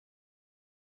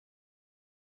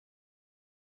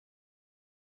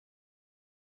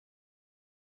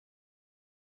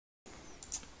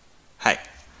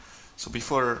So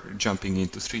before jumping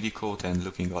into 3D-coat and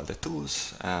looking at all the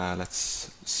tools,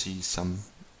 let's see some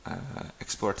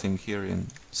exporting here in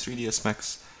 3ds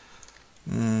Max.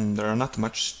 There are not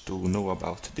much to know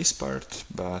about this part,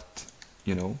 but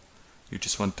you know, you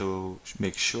just want to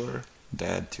make sure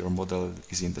that your model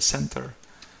is in the center,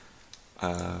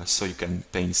 so you can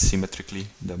paint symmetrically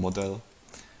the model.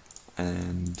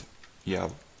 And yeah,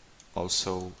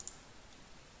 also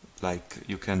like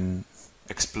you can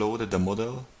explode the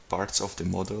model, parts of the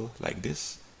model like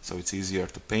this, so it's easier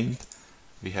to paint.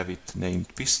 We have it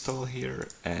named pistol here,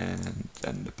 and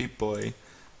then the Pip-Boy.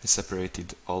 I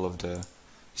separated all of the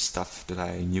stuff that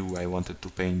I knew I wanted to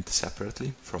paint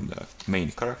separately from the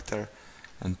main character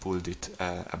and pulled it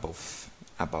above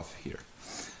here.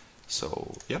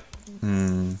 So yep,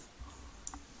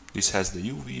 this has the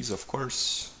UVs, of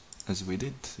course, as we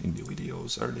did in the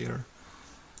videos earlier,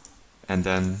 and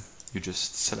then you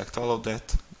just select all of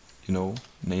that, you know,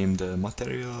 name the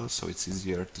material so it's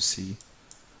easier to see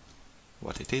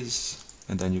what it is,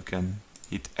 and then you can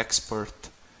hit export,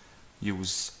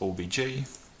 use OBJ.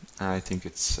 I think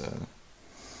it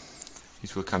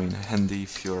will come in handy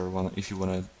if you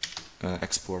want to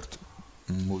export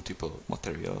multiple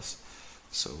materials.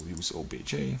 So use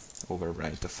OBJ,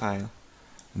 overwrite the file.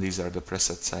 And these are the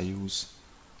presets I use,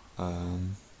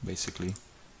 basically,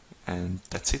 and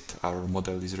that's it. Our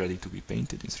model is ready to be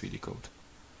painted in 3D-coat.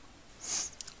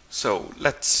 So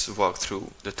let's walk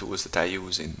through the tools that I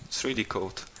use in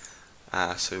 3D-coat,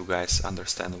 so you guys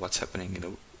understand what's happening in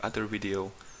the other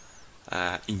video.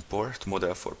 Import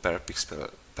model for per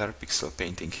pixel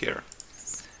painting here.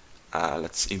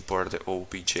 Let's import the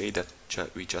OBJ that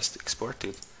we just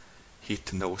exported.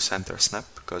 Hit no center snap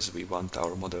because we want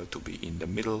our model to be in the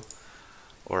middle,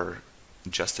 or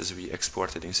just as we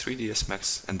exported in 3ds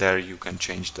Max, and there you can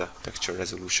change the texture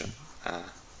resolution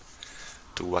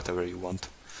to whatever you want.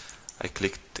 I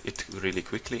clicked it really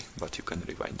quickly, but you can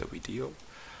rewind the video.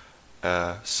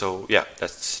 So yeah,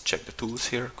 let's check the tools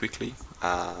here quickly.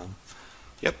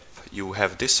 Yep, you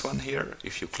have this one here.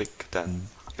 If you click, then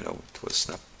you know it will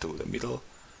snap to the middle.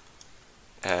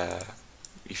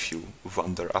 If you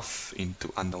wander off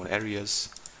into unknown areas,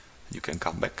 you can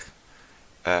come back.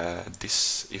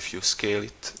 This, if you scale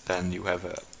it, then you have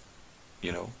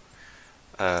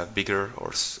a bigger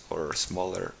or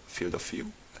smaller field of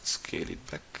view. Let's scale it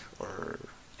back, or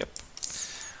yep.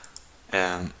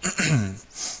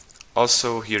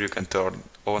 Also here you can turn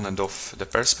on and off the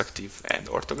perspective and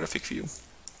orthographic view.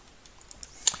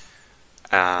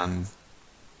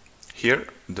 Here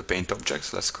the paint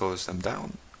objects, let's close them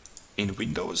down. In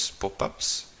Windows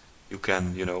pop-ups, you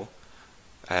can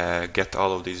get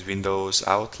all of these windows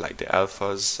out, like the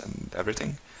alphas and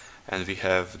everything, and we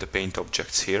have the paint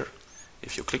objects here.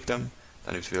 If you click them,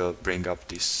 then it will bring up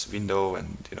this window,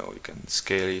 and you can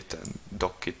scale it and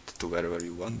dock it to wherever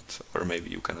you want, or maybe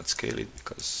you cannot scale it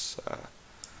because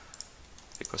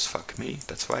fuck me,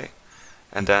 that's why.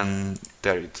 And then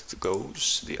there it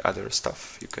goes, the other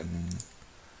stuff. You can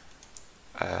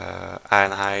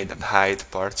unhide and hide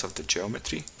parts of the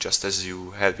geometry just as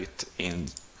you have it in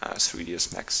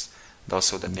 3ds Max, and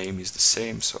also the name is the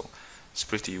same, so it's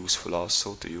pretty useful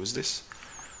also to use this.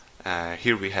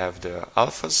 Here we have the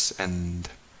alphas and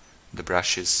the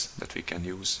brushes that we can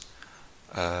use.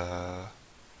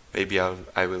 Maybe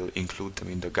I will include them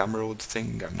in the Gumroad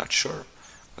thing, I'm not sure,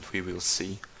 but we will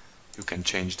see. You can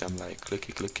change them like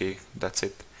clicky, that's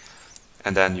it.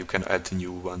 And then you can add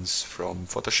new ones from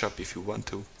Photoshop if you want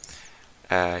to.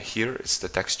 Here is the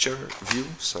texture view,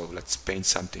 so let's paint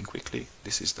something quickly.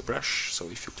 This is the brush, so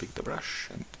if you click the brush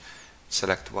and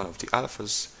select one of the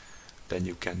alphas, then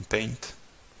you can paint,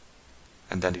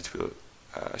 and then it will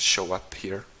show up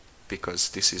here because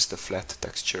this is the flat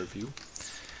texture view.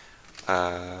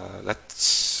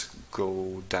 Let's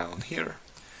go down here.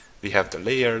 We have the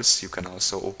layers, you can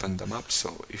also open them up,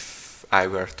 so if I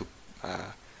were to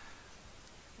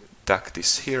duck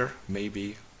this here,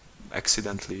 maybe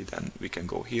accidentally, then we can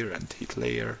go here and hit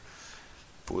layer,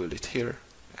 pull it here,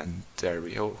 and there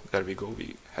we go,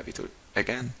 we have it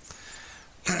again.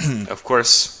 Of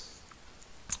course,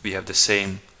 we have the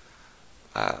same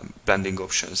blending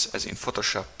options as in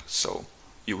Photoshop, so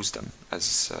use them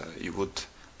as you would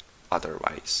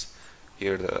otherwise.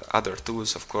 Here the other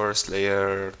tools, of course,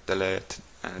 layer, delete,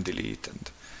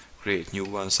 and create new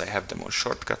ones. I have them on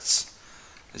shortcuts,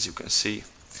 as you can see.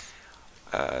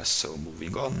 So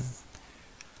moving on,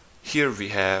 here we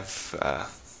have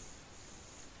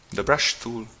the brush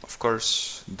tool, of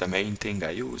course, the main thing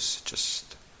I use,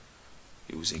 just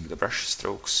using the brush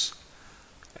strokes,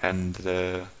 and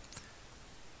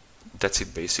that's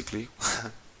it basically.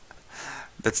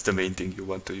 That's the main thing you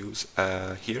want to use.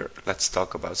 Here, let's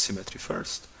talk about symmetry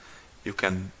first. You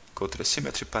can go to the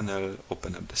symmetry panel,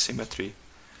 open up the symmetry,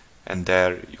 and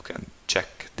there you can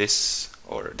check this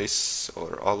or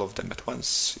all of them at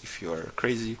once if you are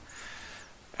crazy.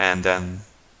 And then,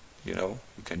 you know,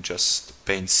 you can just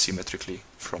paint symmetrically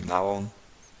from now on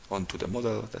onto the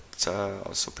model. That's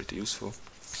also pretty useful.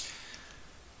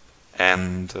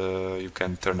 And you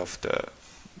can turn off the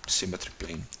symmetry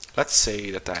plane. Let's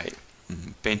say that I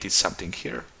painted something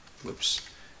here, whoops,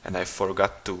 and I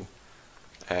forgot to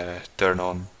turn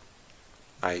on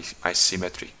my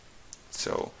symmetry.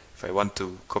 So if I want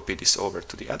to copy this over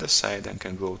to the other side, I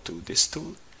can go to this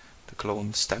tool, the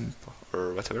clone stamp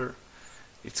or whatever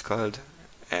it's called,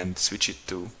 and switch it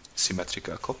to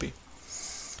symmetrical copy.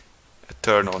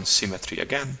 Turn on symmetry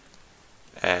again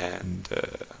and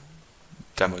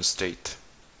demonstrate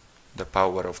the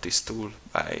power of this tool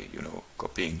by, you know,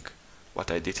 copying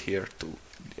what I did here to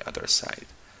the other side.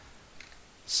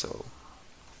 So,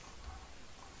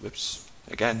 whoops,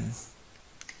 again,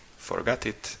 forgot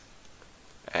it,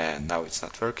 and now it's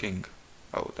not working.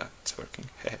 Oh, that's working.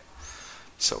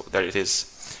 So there it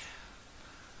is.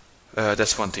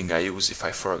 That's one thing I use if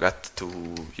I forgot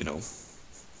to, you know,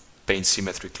 paint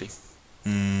symmetrically.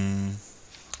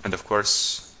 And of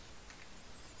course,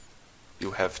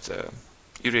 you have the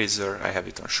eraser. I have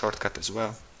it on shortcut as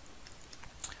well.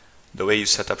 The way you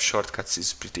set up shortcuts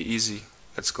is pretty easy.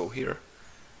 Let's go here,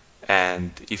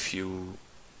 and if you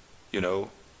know,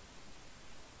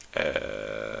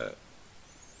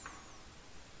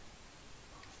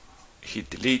 hit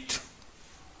delete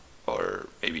or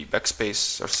maybe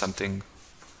backspace or something.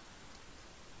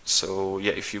 So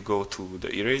yeah, if you go to the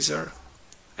eraser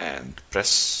and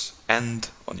press End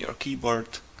on your keyboard,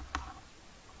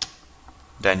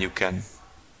 then you can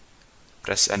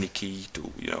press any key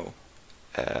to, you know,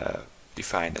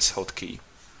 define as hotkey.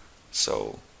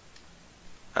 So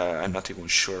I'm not even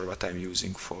sure what I'm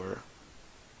using for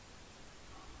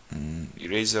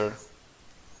eraser.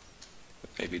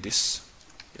 Maybe this.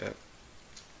 Yeah.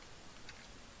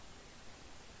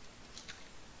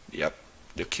 Yep,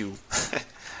 the Q.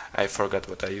 I forgot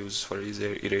what I use for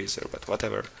eraser, but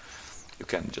whatever. You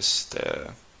can just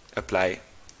apply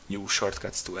new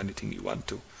shortcuts to anything you want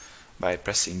to by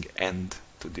pressing End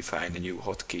to define a new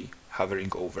hotkey,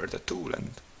 hovering over the tool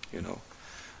and, you know,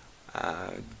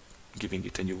 giving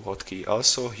it a new hotkey.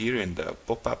 Also here in the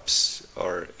pop-ups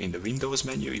or in the Windows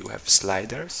menu you have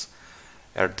sliders,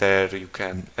 and there you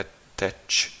can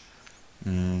attach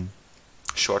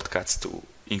shortcuts to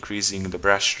increasing the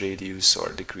brush radius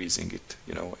or decreasing it,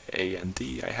 you know, A and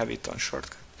D. I have it on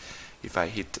shortcut. If I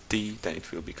hit D, then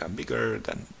it will become bigger,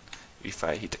 then if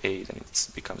I hit A, then it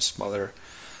becomes smaller.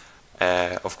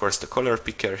 Of course, the color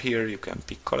picker here, you can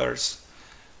pick colors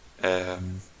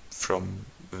from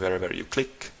wherever you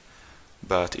click.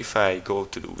 But if I go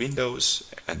to the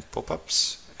Windows and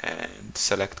pop-ups and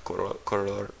select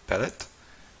color palette,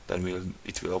 then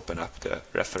it will open up the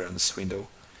reference window.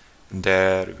 And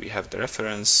there we have the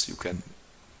reference. You can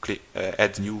click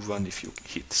add new one if you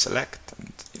hit select,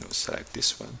 and, you know, select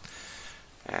this one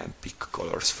and pick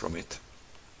colors from it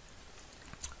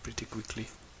pretty quickly.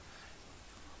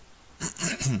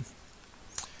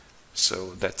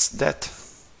 So that's that.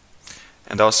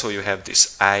 And also you have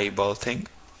this eyeball thing,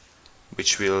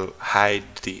 which will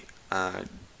hide the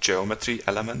geometry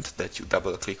element that you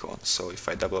double click on. So if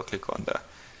I double click on the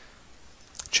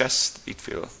chest, it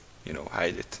will, you know,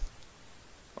 hide it,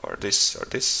 or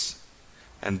this,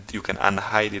 and you can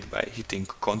unhide it by hitting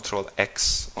Ctrl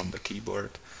X on the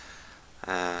keyboard,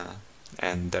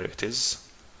 and there it is.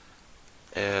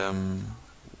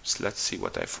 So let's see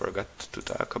what I forgot to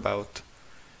talk about.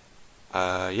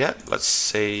 Yeah, let's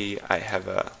say I have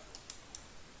a,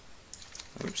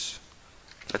 oops,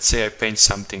 let's say I paint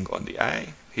something on the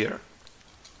eye here,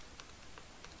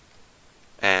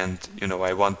 and, you know,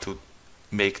 I want to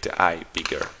make the eye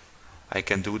bigger. I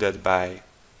can do that by,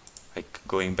 like,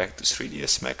 going back to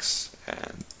 3ds Max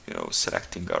and, you know,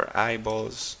 selecting our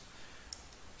eyeballs,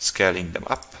 scaling them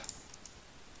up,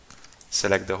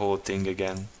 select the whole thing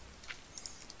again,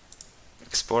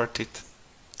 export it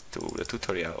to the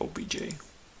tutorial OBJ,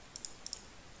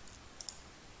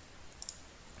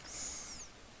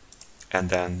 and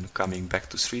then coming back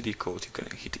to 3D-coat, you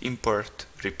can hit import,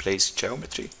 replace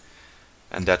geometry,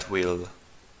 and that will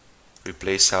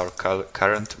replace our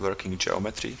current working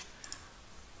geometry.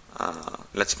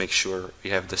 Let's make sure we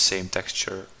have the same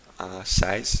texture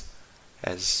size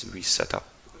as we set up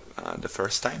the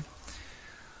first time,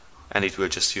 and it will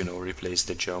just, you know, replace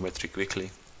the geometry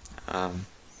quickly,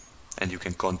 and you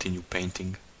can continue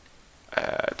painting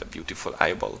the beautiful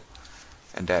eyeball.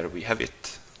 And there we have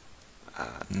it.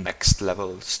 next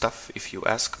level stuff, if you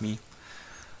ask me.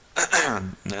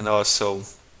 And also,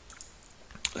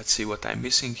 let's see what I'm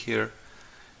missing here.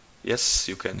 Yes,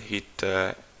 you can hit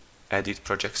edit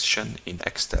projection in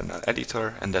external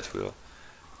editor, and that will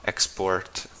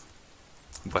export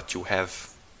what you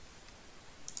have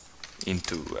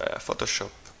into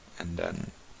Photoshop. And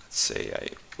then let's say I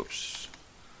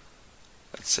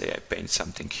paint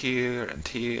something here and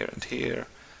here and here,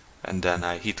 and then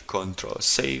I hit Ctrl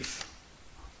Save,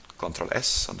 Ctrl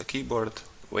S on the keyboard,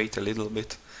 wait a little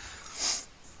bit,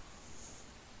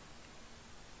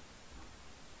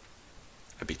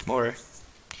 a bit more,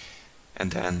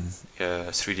 and then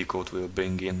 3D-coat will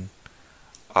bring in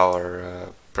our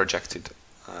projected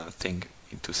thing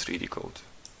into 3D-coat.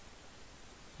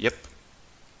 Yep,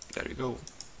 there you go,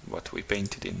 what we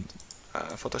painted in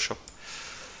Photoshop.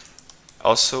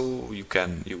 Also, you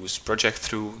can use project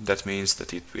through. That means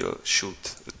that it will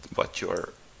shoot what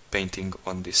you're painting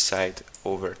on this side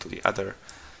over to the other,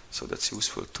 so that's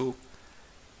useful too.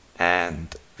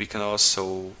 And we can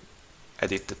also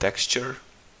edit the texture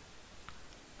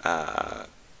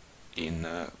in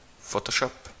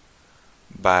Photoshop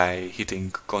by hitting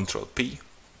Ctrl P.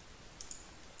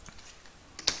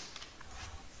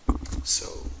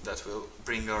 So that will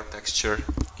bring our texture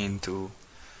into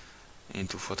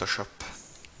Photoshop.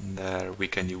 There we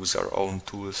can use our own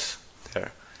tools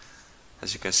there.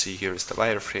 As you can see, here is the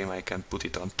wireframe. I can put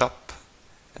it on top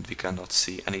and we cannot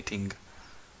see anything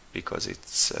because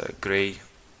it's gray,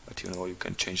 but you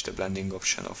can change the blending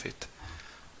option of it,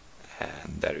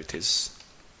 and there it is.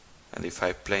 And if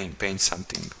I paint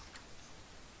something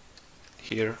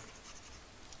here,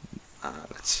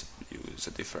 let's use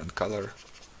a different color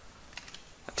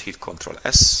and hit Ctrl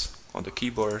S on the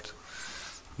keyboard,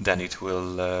 then it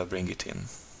will bring it in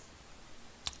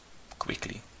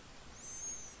quickly.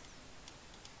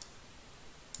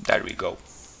 There we go.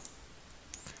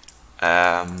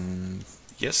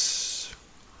 Yes,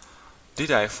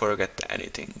 did I forget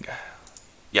anything?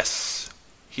 Yes,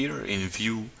 here in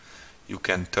view you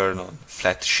can turn on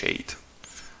flat shade.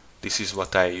 This is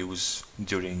what I use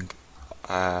during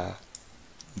the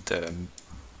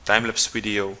time-lapse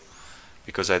video,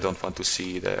 because I don't want to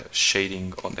see the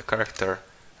shading on the character.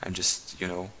 I'm just,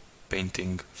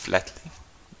 painting flatly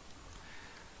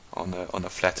on a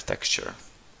flat texture.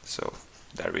 So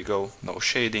there we go, no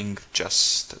shading,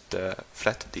 just the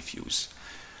flat diffuse.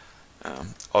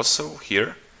 Also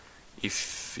here,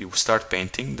 if you start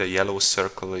painting, the yellow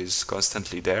circle is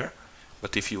constantly there,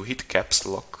 but if you hit caps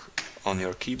lock on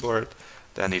your keyboard,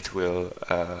 then it will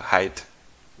hide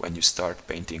when you start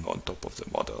painting on top of the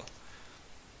model.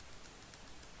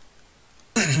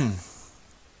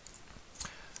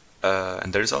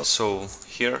 And there is also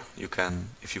here,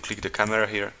 if you click the camera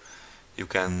here, you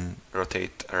can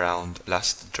rotate around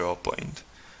last draw point.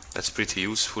 That's pretty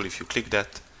useful. If you click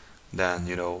that, then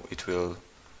it will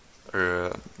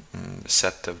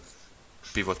set the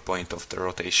pivot point of the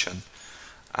rotation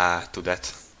to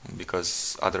that,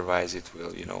 because otherwise it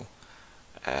will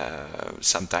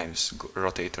sometimes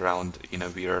rotate around in a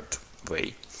weird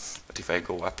way. But if I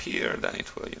go up here, then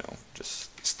it will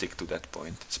just stick to that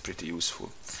point. It's pretty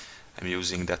useful. I'm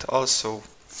using that also.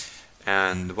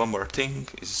 And one more thing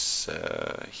is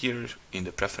here in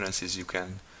the preferences you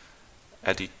can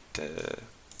edit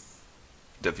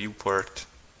the viewport,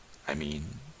 I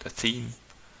mean the theme,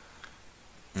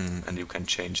 and you can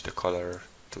change the color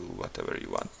to whatever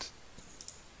you want.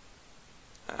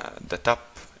 The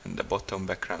top and the bottom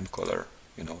background color,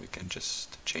 you can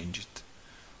just change it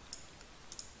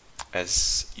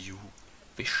as you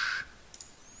wish.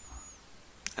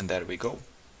 And there we go.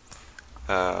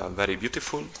 Very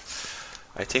beautiful.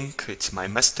 I think it's my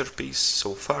masterpiece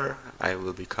so far. I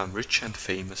will become rich and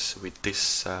famous with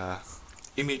this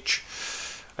image.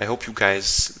 I hope you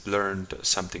guys learned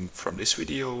something from this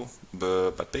video,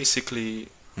 but basically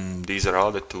these are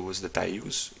all the tools that I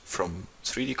use from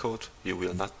 3D-coat. You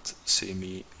will not see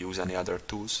me use any other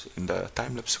tools in the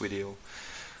time-lapse video.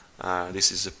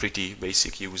 This is a pretty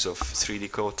basic use of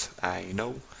 3D-coat, I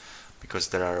know, because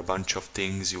there are a bunch of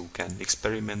things you can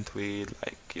experiment with,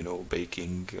 like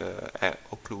baking,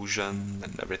 occlusion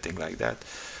and everything like that.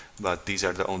 But these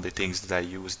are the only things that I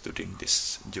used during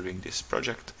this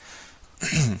project.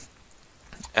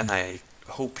 And I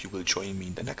hope you will join me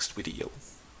in the next video.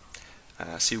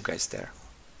 See you guys there.